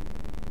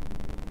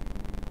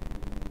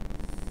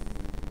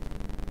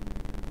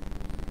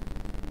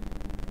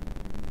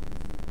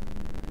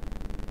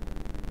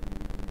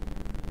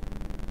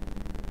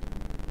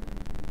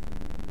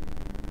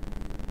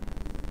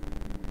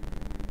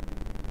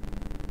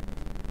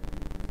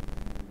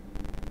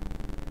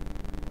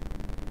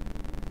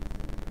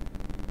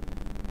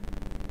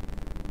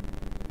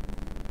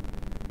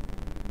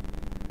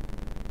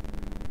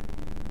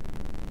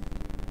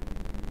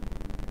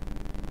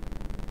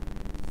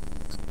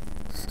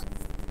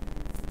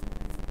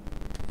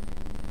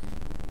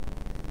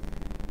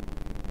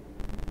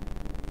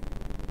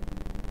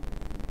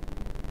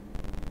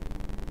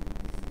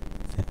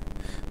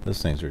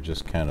 Those things are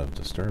just kind of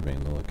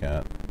disturbing to look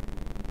at.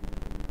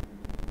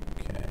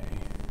 Okay.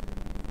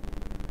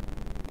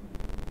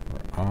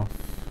 We're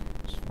off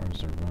as far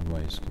as the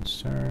runway is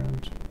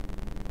concerned.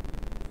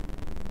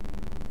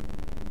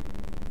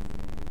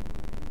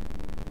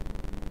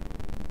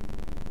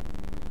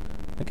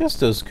 I guess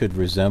those could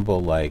resemble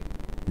like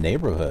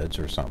neighborhoods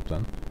or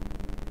something.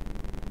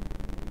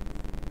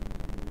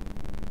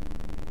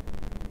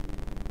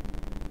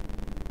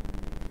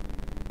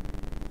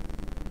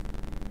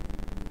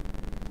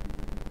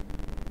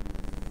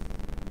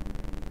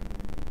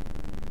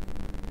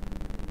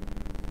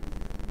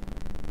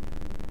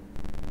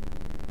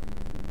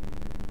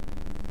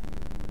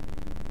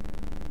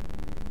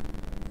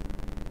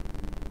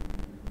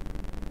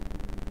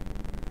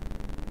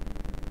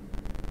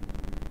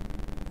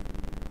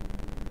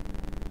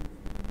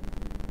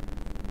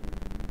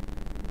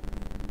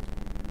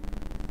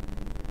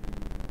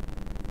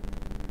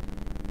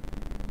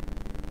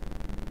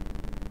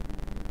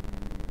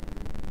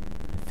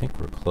 think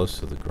we're close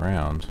to the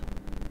ground.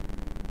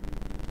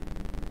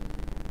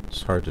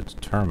 It's hard to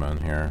determine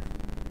here.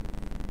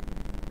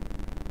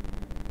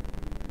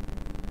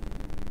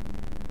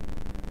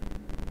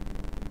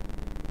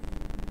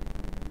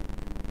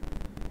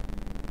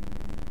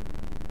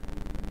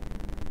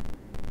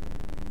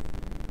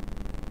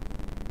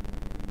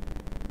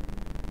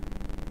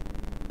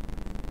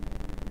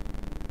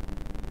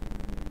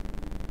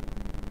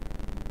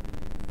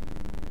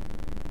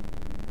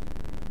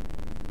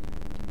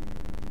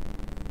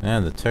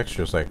 And the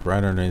texture's like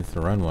right underneath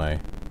the runway.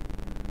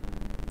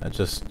 That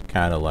just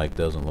kind of like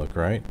doesn't look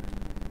right.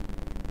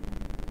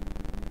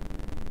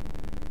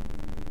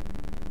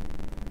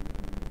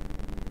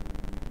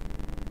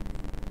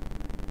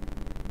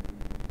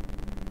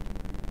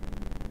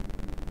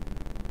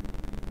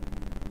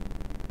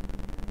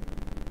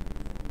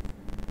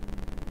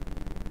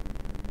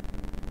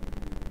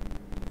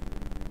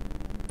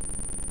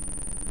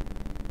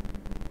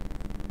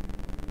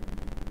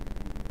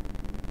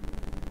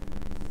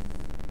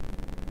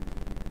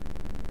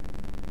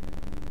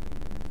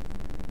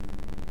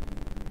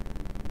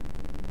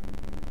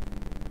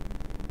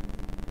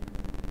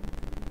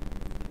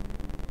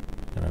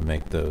 Gonna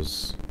make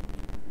those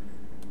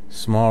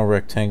small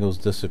rectangles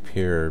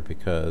disappear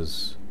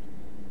because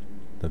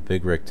the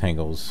big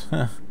rectangles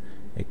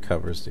it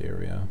covers the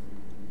area.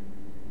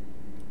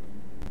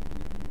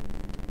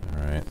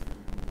 Alright.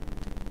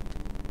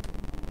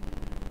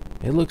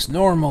 It looks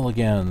normal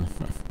again.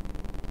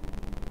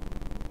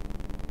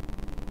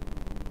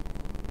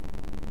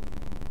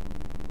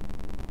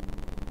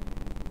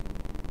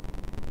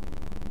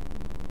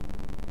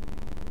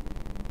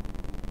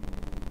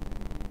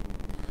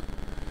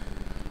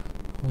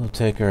 We'll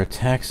take our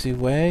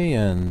taxiway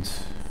and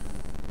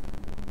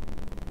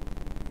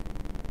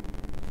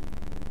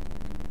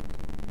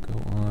go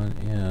on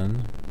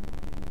in.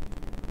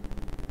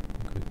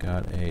 We've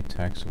got a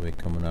taxiway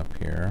coming up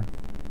here.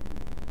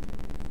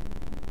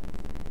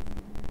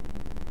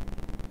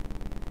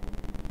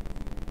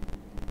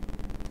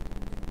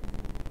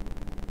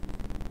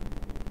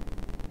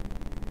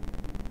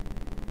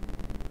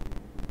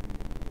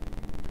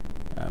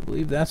 I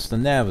believe that's the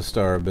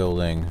Navistar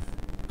building.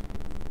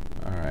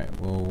 Alright,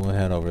 we'll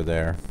head over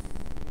there.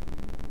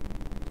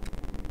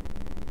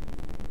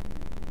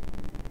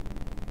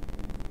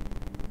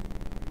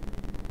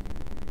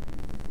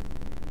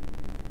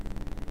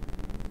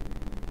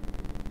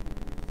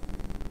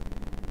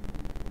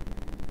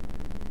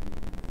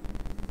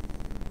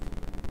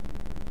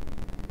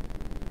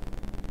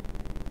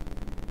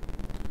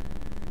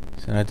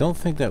 And I don't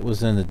think that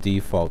was in the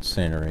default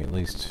scenery, at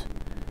least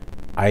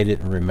I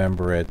didn't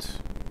remember it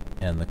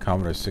in the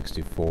Commodore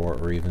 64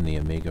 or even the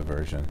Amiga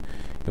version.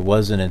 It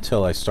wasn't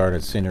until I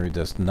started Scenery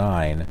Disk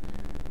 9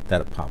 that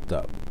it popped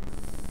up.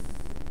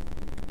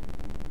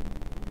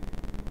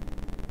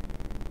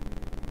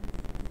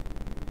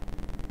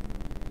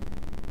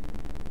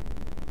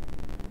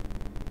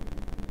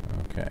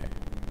 Okay.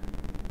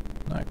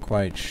 Not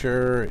quite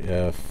sure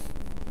if...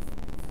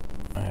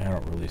 I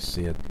don't really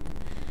see it.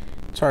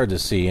 It's hard to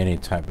see any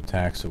type of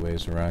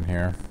taxiways around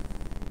here.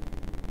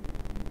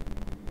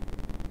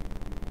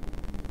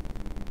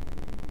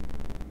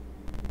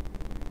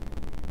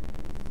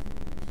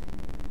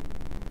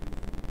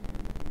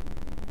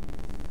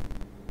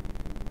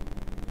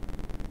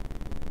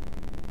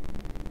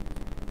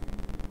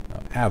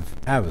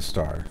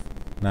 Avistar,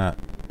 not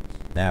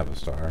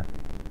Navistar.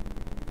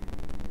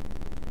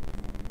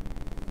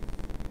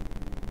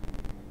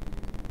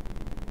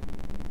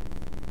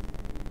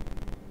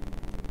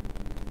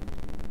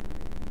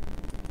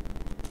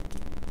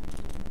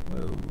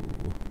 Whoa.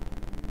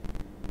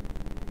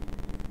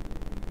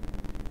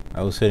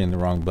 I was hitting the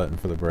wrong button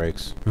for the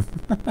brakes.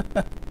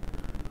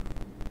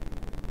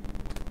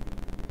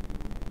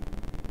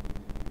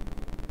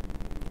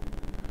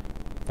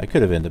 I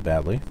could have ended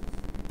badly.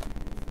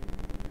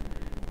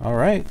 All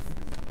right.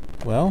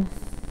 Well,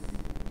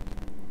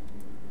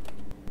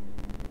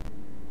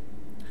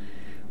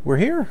 we're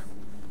here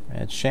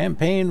at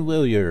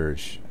Champaign-Willard,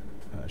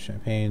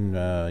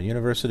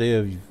 University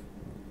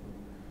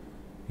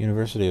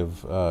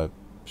of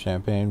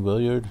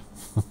Champaign-Willard,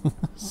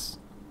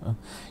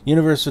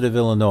 University of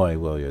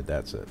Illinois-Willard.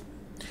 That's it.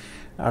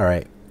 All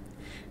right.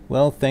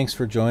 Well, thanks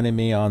for joining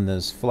me on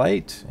this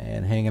flight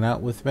and hanging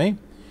out with me.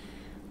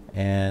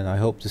 And I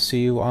hope to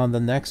see you on the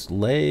next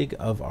leg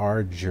of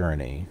our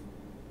journey.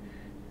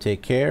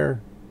 Take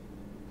care.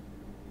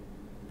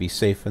 Be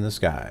safe in the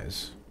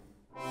skies.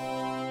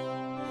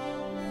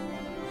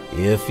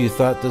 If you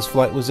thought this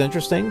flight was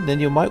interesting, then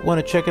you might want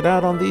to check it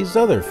out on these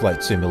other flight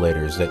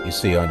simulators that you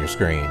see on your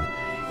screen.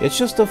 It's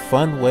just a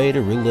fun way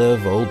to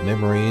relive old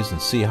memories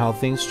and see how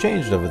things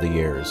changed over the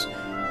years.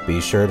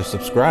 Be sure to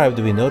subscribe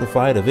to be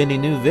notified of any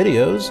new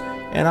videos,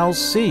 and I'll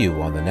see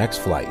you on the next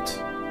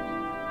flight.